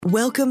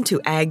Welcome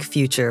to Ag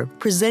Future,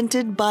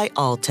 presented by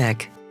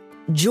Alltech.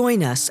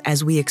 Join us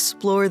as we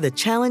explore the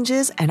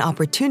challenges and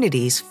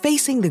opportunities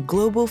facing the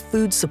global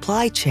food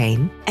supply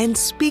chain and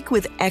speak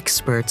with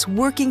experts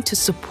working to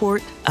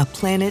support a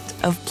planet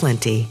of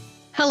plenty.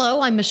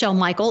 Hello, I'm Michelle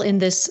Michael. In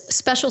this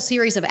special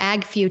series of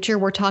Ag Future,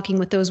 we're talking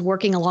with those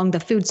working along the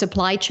food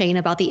supply chain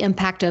about the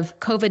impact of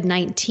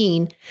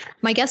COVID-19.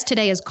 My guest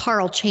today is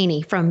Carl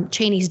Cheney from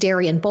Cheney's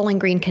Dairy in Bowling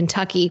Green,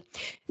 Kentucky.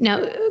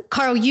 Now,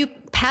 Carl, you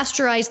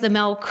pasteurize the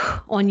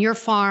milk on your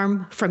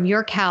farm from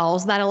your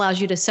cows. That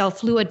allows you to sell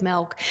fluid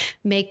milk,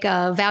 make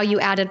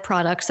value-added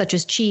products such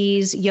as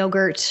cheese,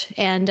 yogurt,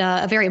 and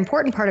a very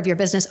important part of your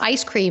business,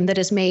 ice cream that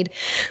is made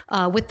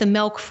with the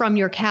milk from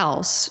your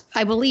cows.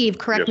 I believe,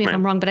 correct me if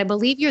I'm wrong, but I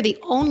believe you're the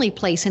only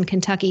place in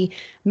Kentucky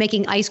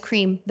making ice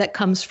cream that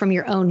comes from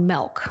your own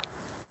milk.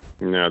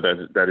 No,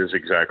 that is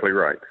exactly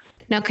right.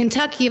 Now,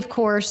 Kentucky, of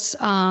course,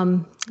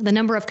 the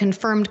number of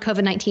confirmed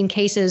COVID-19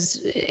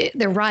 cases,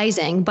 they're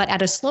rising, but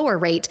at a slower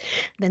rate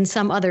than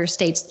some other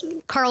states.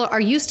 Carl, are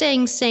you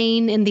staying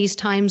sane in these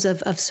times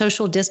of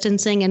social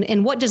distancing?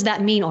 And what does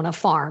that mean on a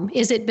farm?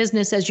 Is it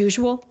business as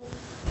usual?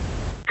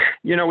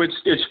 You know,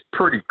 it's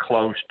pretty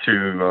close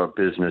to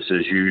business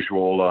as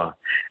usual.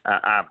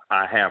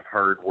 I have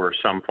heard where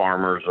some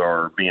farmers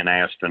are being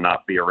asked to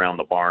not be around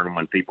the barn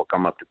when people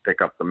come up to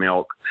pick up the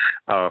milk.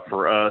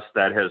 For us,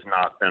 that has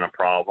not been a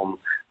problem.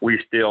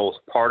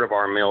 Part of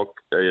our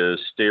milk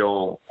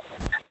still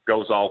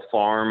goes off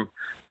farm.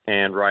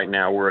 And right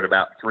now we're at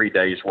about 3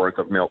 days worth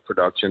of milk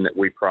production that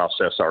we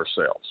process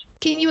ourselves.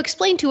 Can you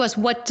explain to us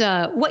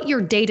what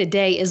your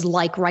day-to-day is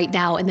like right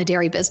now in the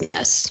dairy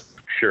business?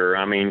 Sure.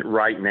 I mean,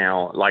 right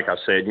now, like I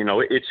said, you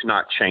know, it's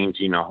not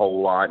changing a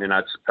whole lot. And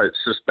I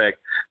suspect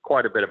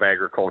quite a bit of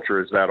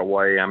agriculture is that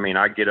way. I mean,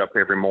 I get up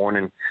every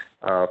morning.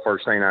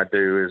 First thing I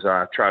do is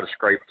I try to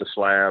scrape the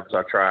slabs.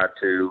 I try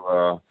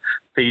to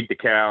feed the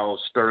cows,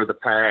 stir the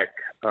pack.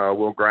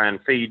 We'll grind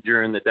feed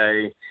during the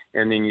day,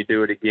 and then you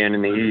do it again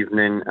in the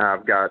evening.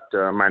 I've got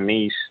my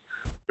niece,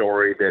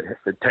 Dory,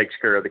 that takes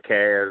care of the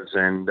calves.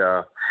 And,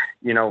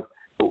 you know,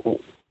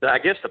 I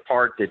guess the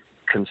part that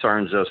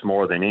concerns us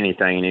more than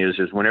anything is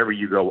whenever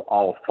you go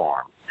off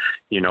farm,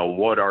 you know,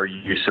 what are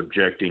you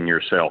subjecting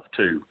yourself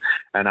to?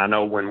 And I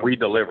know when we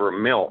deliver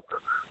milk,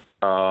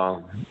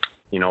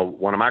 you know,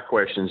 one of my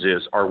questions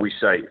is, are we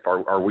safe?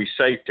 Are we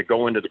safe to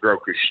go into the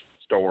grocery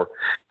store,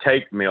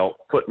 take milk,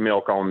 put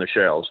milk on the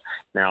shelves?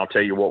 Now, I'll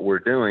tell you what we're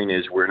doing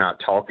is we're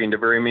not talking to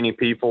very many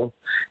people.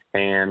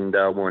 And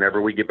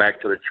whenever we get back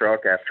to the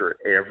truck after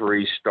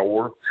every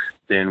store,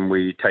 then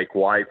we take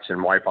wipes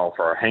and wipe off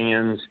our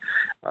hands,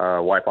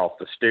 wipe off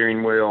the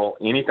steering wheel,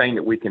 anything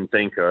that we can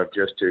think of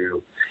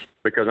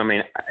because I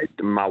mean,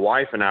 my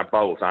wife and I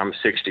both, I'm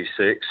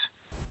 66.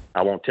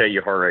 I won't tell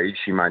you her age.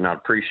 She might not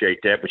appreciate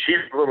that, but she's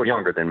a little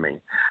younger than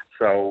me.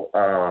 So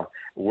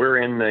we're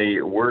in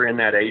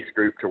that age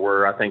group to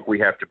where I think we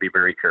have to be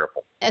very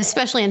careful.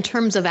 Especially in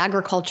terms of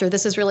agriculture,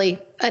 this is really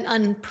an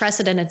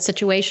unprecedented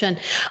situation.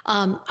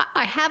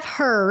 I have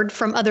heard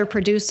from other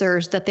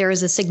producers that there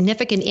is a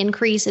significant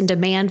increase in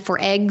demand for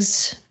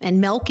eggs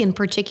and milk in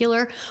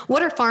particular.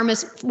 What are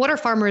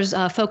farmers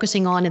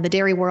focusing on in the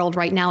dairy world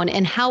right now,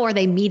 and how are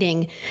they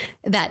meeting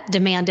that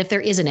demand if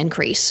there is an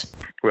increase?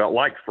 Well,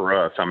 like for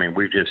us, I mean,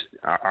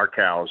 our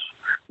cows,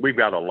 we've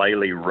got a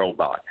Lely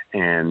robot,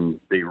 and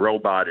the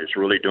robot is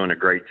really doing a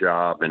great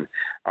job. And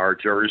our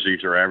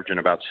jerseys are averaging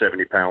about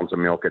 70 pounds of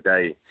milk a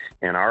day.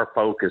 And our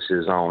focus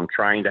is on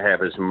trying to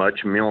have as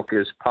much milk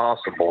as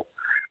possible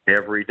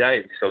every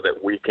day so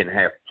that we can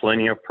have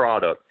plenty of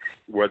product,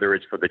 whether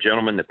it's for the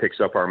gentleman that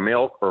picks up our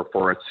milk or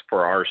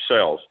for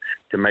ourselves,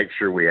 to make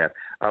sure we have.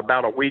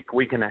 About a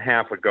week and a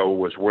half ago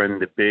was when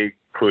the big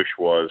push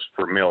was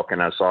for milk.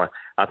 And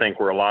I think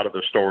where a lot of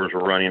the stores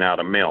were running out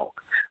of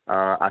milk.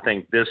 I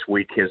think this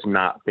week has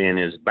not been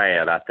as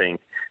bad. I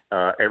think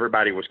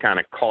everybody was kind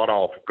of caught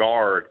off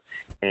guard.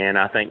 And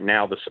I think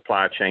now the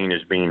supply chain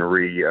is being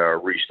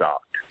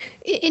restocked.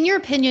 In your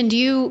opinion, do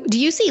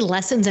you see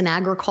lessons in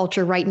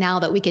agriculture right now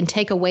that we can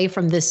take away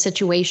from this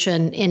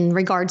situation in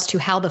regards to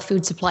how the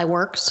food supply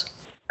works?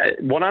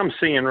 What I'm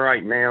seeing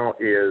right now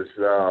is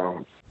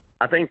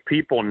I think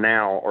people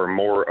now are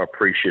more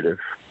appreciative.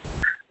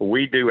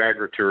 We do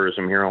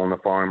agritourism here on the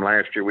farm.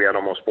 Last year, we had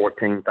almost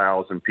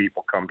 14,000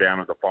 people come down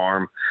to the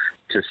farm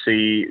to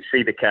see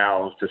the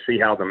cows, to see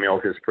how the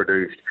milk is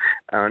produced.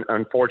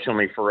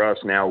 Unfortunately for us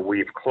now,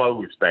 we've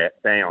closed that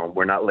down.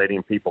 We're not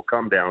letting people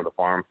come down to the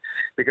farm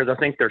because I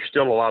think there's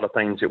still a lot of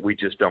things that we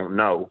just don't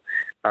know.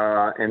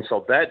 And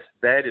so that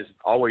has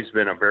always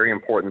been a very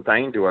important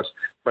thing to us.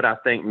 But I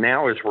think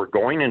now as we're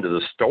going into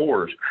the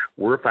stores,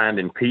 we're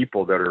finding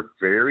people that are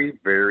very,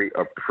 very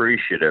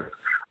appreciative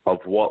of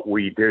what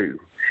we do.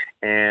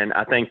 And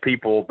I think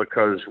people,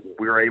 because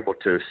we're able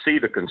to see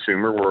the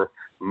consumer, where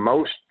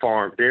most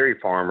dairy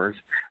farmers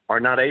are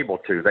not able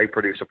to. They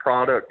produce a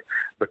product,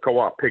 the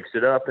co-op picks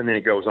it up, and then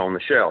it goes on the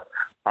shelf.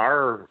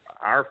 Our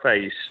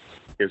face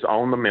is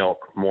on the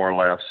milk, more or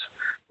less,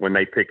 when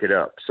they pick it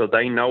up. So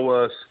they know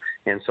us,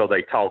 and so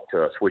they talk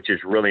to us, which is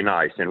really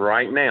nice. And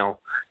right now,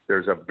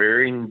 there's a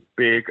very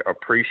big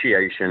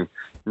appreciation,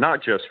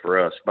 not just for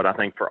us, but I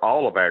think for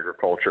all of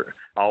agriculture,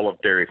 all of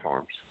dairy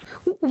farms.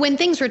 When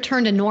things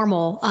return to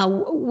normal,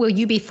 will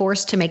you be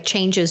forced to make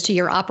changes to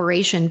your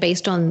operation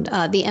based on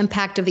the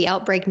impact of the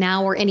outbreak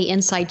now, or any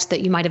insights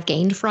that you might have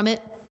gained from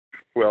it?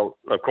 Well,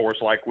 of course,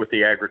 like with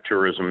the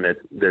agritourism,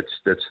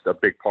 that's a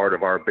big part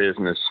of our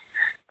business.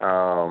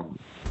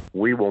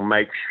 We will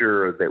make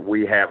sure that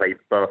we have a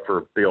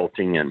buffer built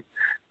in,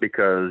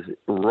 because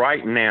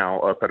right now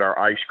up at our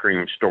ice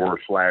cream store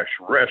 /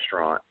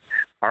 restaurant,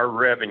 our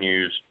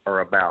revenues are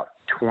about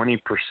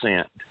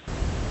 20%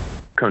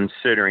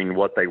 considering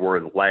what they were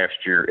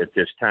last year at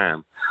this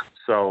time.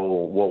 So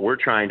what we're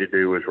trying to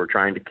do is we're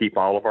trying to keep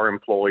all of our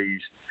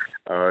employees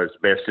as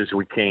best as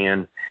we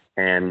can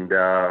and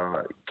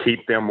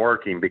keep them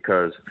working,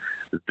 because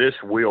this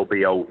will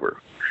be over.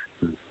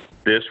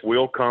 This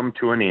will come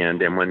to an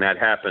end, and when that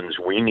happens,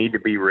 we need to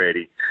be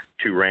ready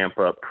to ramp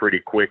up pretty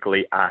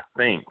quickly, I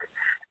think.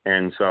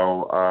 And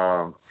so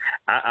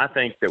I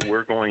think that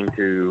we're going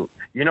to,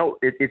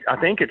 I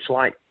think it's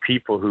like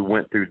people who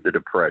went through the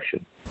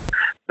Depression.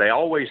 They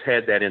always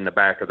had that in the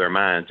back of their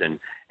minds, and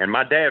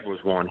my dad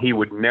was one. He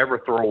would never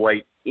throw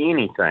away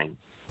anything,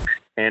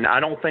 and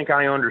I don't think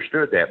I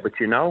understood that, but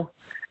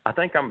I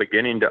think I'm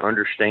beginning to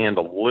understand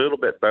a little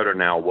bit better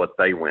now what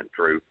they went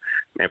through,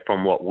 and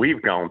from what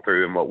we've gone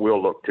through and what we'll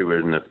look to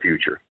in the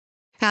future.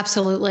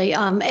 Absolutely.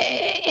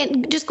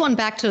 And just going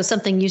back to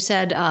something you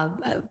said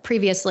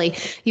previously,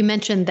 you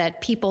mentioned that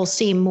people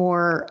seem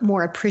more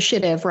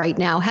appreciative right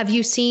now. Have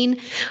you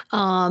seen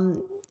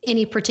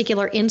any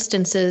particular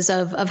instances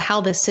of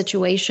how this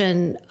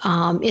situation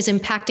is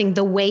impacting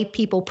the way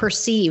people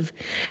perceive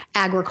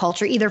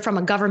agriculture, either from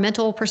a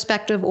governmental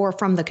perspective or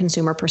from the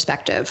consumer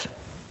perspective?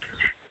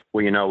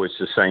 Well, it's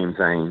the same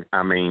thing.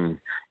 I mean,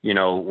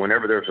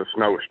 whenever there's a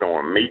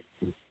snowstorm,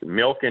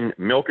 milk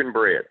and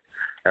bread,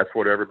 that's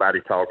what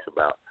everybody talks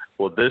about.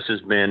 Well, this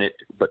has been it,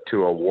 but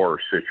to a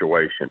worse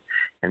situation.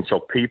 And so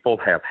people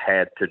have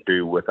had to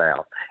do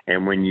without.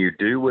 And when you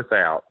do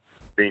without,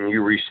 then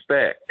you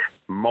respect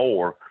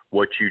more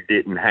what you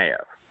didn't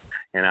have.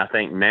 And I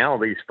think now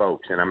these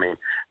folks, and I mean,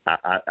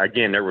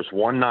 again, there was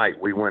one night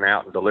we went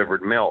out and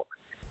delivered milk.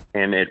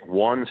 And at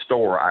one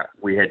store,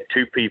 we had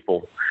two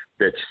people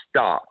that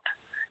stopped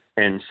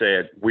and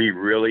said, "We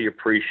really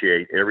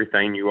appreciate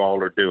everything you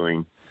all are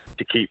doing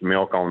to keep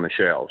milk on the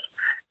shelves."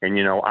 And,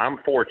 I'm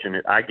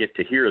fortunate I get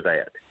to hear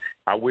that.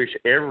 I wish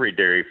every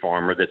dairy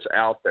farmer that's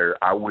out there,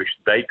 I wish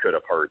they could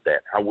have heard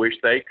that. I wish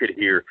they could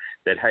hear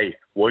that, hey,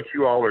 what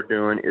you all are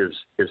doing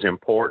is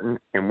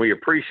important, and we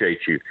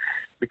appreciate you.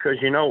 Because,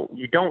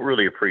 you don't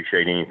really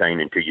appreciate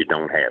anything until you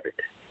don't have it.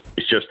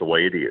 It's just the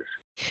way it is.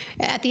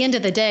 At the end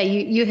of the day,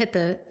 you hit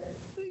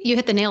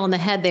the nail on the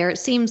head there. It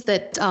seems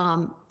that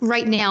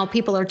right now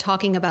people are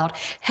talking about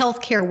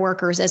healthcare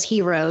workers as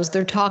heroes.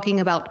 They're talking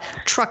about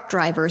truck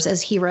drivers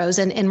as heroes.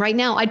 And right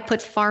now I'd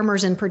put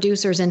farmers and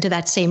producers into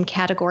that same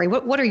category.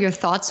 What are your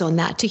thoughts on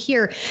that? To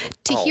hear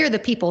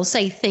the people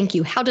say thank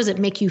you, how does it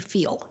make you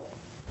feel?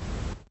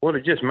 Well,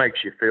 it just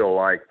makes you feel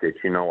like that,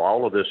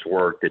 all of this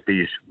work that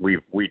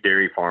we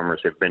dairy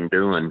farmers have been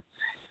doing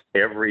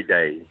every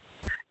day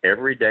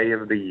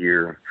of the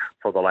year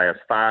for the last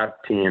 5,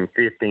 10,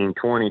 15,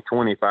 20,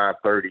 25,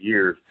 30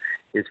 years,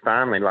 is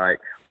finally like,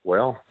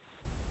 well,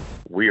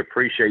 we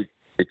appreciate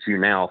that you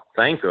now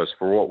thank us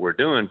for what we're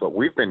doing, but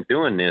we've been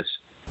doing this.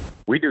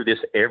 We do this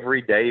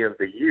every day of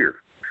the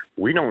year.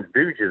 We don't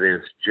do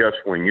this just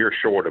when you're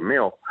short of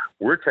milk.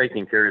 We're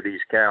taking care of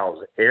these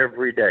cows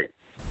every day.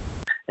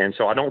 And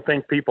so I don't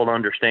think people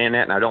understand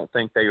that, and I don't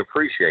think they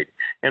appreciate it.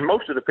 And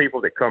most of the people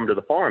that come to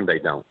the farm, they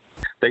don't.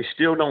 They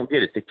still don't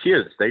get it. The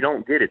kids, they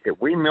don't get it, that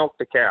we milk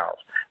the cows.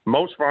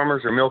 Most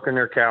farmers are milking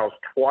their cows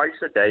twice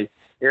a day,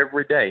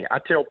 every day. I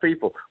tell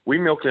people, we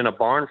milked in a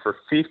barn for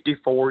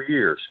 54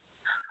 years.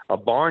 A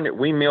barn that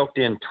we milked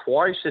in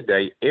twice a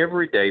day,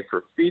 every day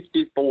for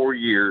 54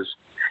 years,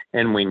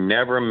 and we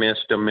never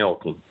missed a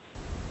milking.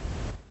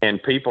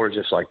 And people are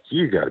just like,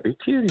 you got to be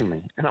kidding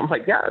me. And I'm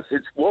like, guys,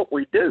 it's what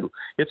we do.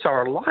 It's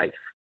our life.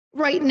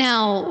 Right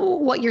now,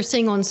 what you're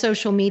seeing on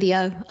social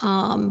media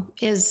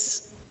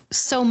is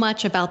so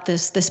much about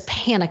this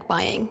panic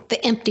buying,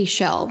 the empty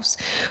shelves.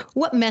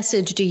 What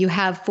message do you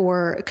have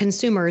for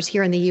consumers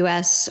here in the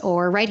U.S.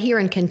 or right here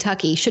in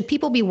Kentucky? Should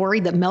people be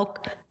worried that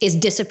milk is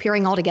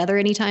disappearing altogether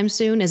anytime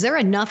soon? Is there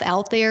enough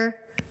out there?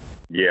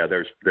 Yeah,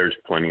 there's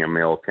plenty of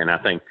milk, and I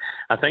think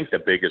the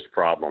biggest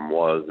problem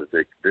was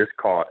that this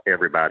caught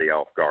everybody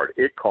off guard.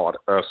 It caught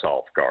us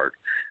off guard.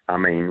 I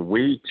mean,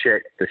 we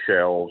checked the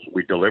shelves.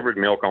 We delivered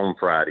milk on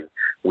Friday.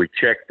 We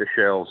checked the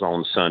shelves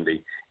on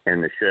Sunday,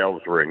 and the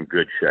shelves were in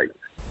good shape.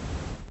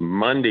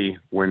 Monday,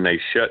 when they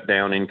shut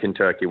down in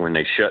Kentucky, when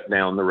they shut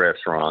down the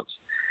restaurants,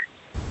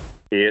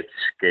 it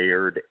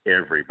scared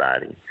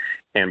everybody.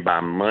 And by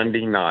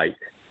Monday night,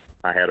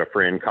 I had a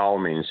friend call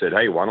me and said,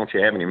 "Hey, why don't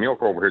you have any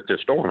milk over here at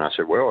this store?" And I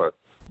said, "Well,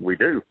 we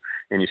do."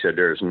 And he said,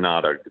 there's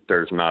not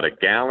a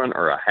gallon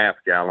or a half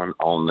gallon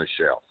on the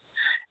shelf.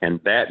 And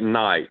that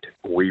night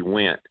we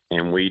went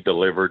and we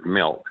delivered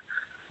milk.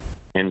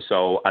 And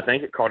so I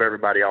think it caught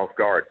everybody off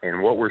guard.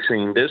 And what we're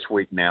seeing this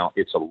week now,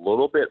 it's a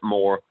little bit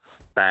more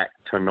back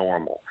to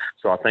normal.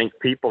 So I think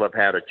people have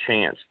had a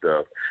chance,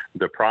 the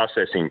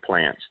processing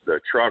plants, the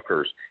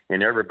truckers,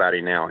 and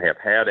everybody now have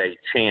had a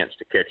chance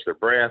to catch their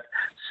breath,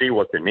 see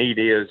what the need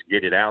is,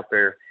 get it out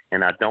there.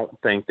 And I don't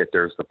think that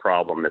there's the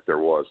problem that there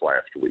was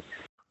last week.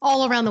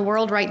 All around the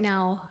world right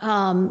now,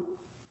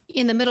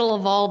 in the middle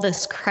of all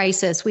this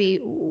crisis, we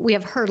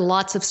have heard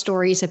lots of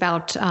stories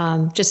about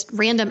just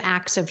random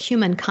acts of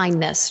human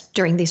kindness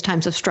during these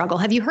times of struggle.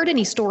 Have you heard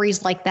any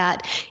stories like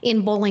that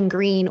in Bowling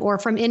Green or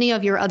from any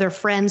of your other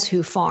friends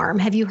who farm?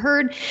 Have you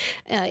heard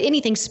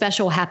anything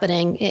special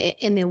happening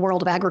in the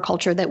world of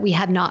agriculture that we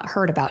have not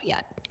heard about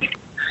yet?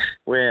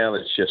 Well,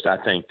 it's just,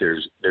 I think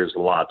there's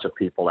lots of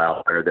people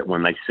out there that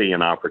when they see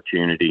an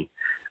opportunity,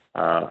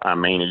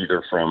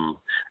 either from,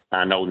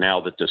 I know now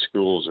that the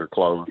schools are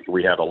closed.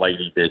 We had a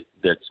lady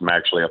that's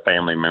actually a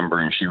family member,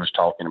 and she was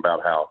talking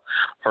about how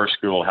her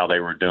school, how they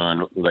were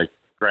doing like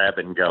grab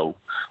and go,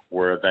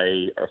 where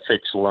they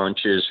fix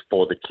lunches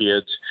for the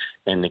kids,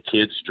 and the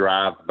kids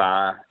drive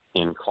by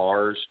in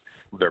cars.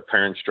 Their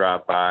parents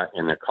drive by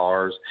in their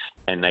cars,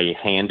 and they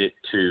hand it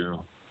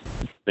to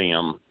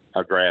them,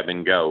 a grab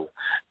and go.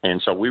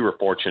 And so we were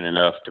fortunate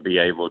enough to be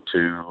able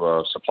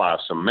to supply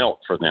some milk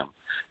for them,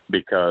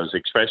 because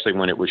especially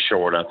when it was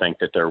short, I think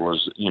that there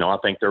was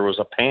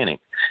a panic.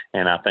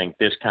 And I think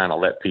this kind of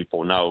let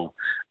people know,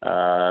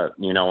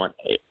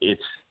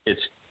 it's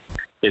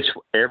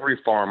every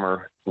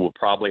farmer will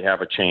probably have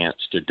a chance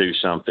to do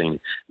something.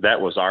 That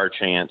was our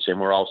chance.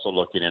 And we're also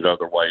looking at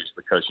other ways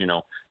because,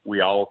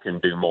 we all can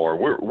do more.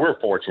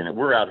 We're fortunate.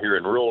 We're out here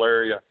in rural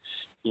area,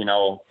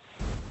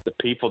 the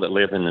people that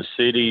live in the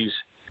cities,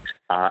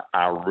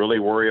 I really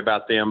worry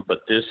about them,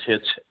 but this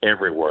hits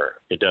everywhere.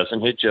 It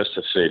doesn't hit just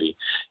the city.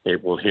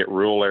 It will hit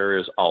rural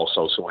areas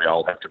also, so we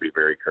all have to be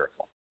very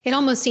careful. It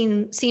almost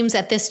seems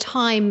at this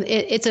time,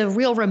 it's a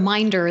real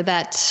reminder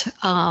that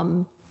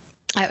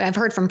I've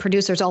heard from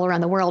producers all around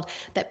the world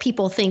that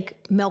people think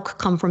milk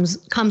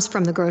comes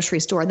from the grocery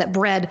store, that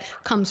bread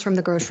comes from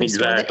the grocery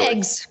store, that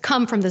eggs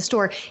come from the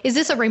store. Is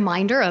this a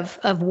reminder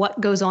of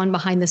what goes on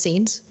behind the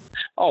scenes?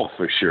 Oh,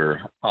 for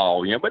sure.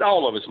 Oh, yeah. But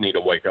all of us need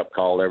a wake-up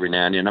call every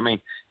now and then. I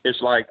mean,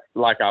 it's like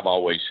I've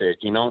always said,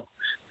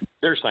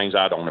 there's things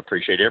I don't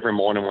appreciate. Every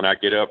morning when I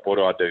get up,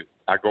 what do?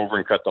 I go over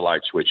and cut the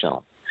light switch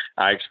on.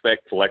 I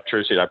expect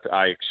electricity.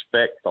 I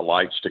expect the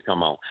lights to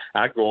come on.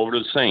 I go over to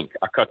the sink.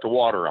 I cut the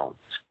water on.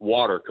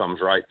 Water comes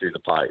right through the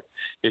pipe.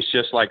 It's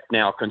just like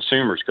now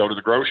consumers go to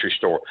the grocery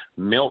store.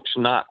 Milk's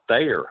not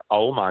there.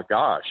 Oh, my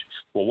gosh.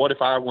 Well, what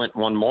if I went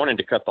one morning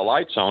to cut the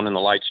lights on and the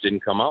lights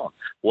didn't come on?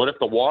 What if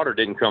the water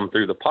didn't come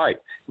through the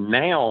pipe?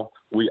 Now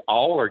we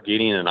all are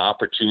getting an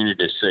opportunity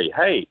to say,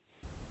 hey,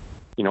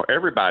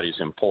 everybody's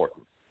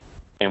important,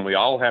 and we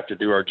all have to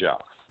do our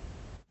job.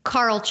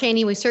 Carl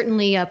Cheney, we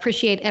certainly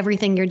appreciate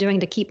everything you're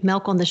doing to keep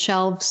milk on the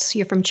shelves.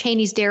 You're from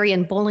Cheney's Dairy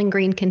in Bowling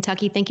Green,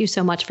 Kentucky. Thank you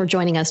so much for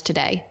joining us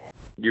today.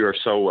 You are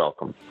so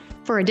welcome.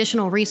 For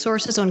additional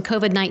resources on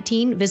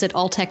COVID-19, visit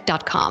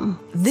alltech.com.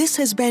 This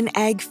has been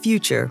Ag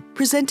Future,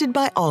 presented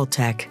by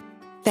Alltech.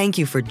 Thank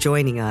you for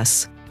joining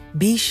us.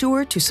 Be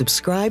sure to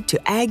subscribe to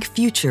Ag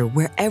Future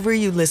wherever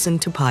you listen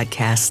to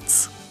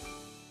podcasts.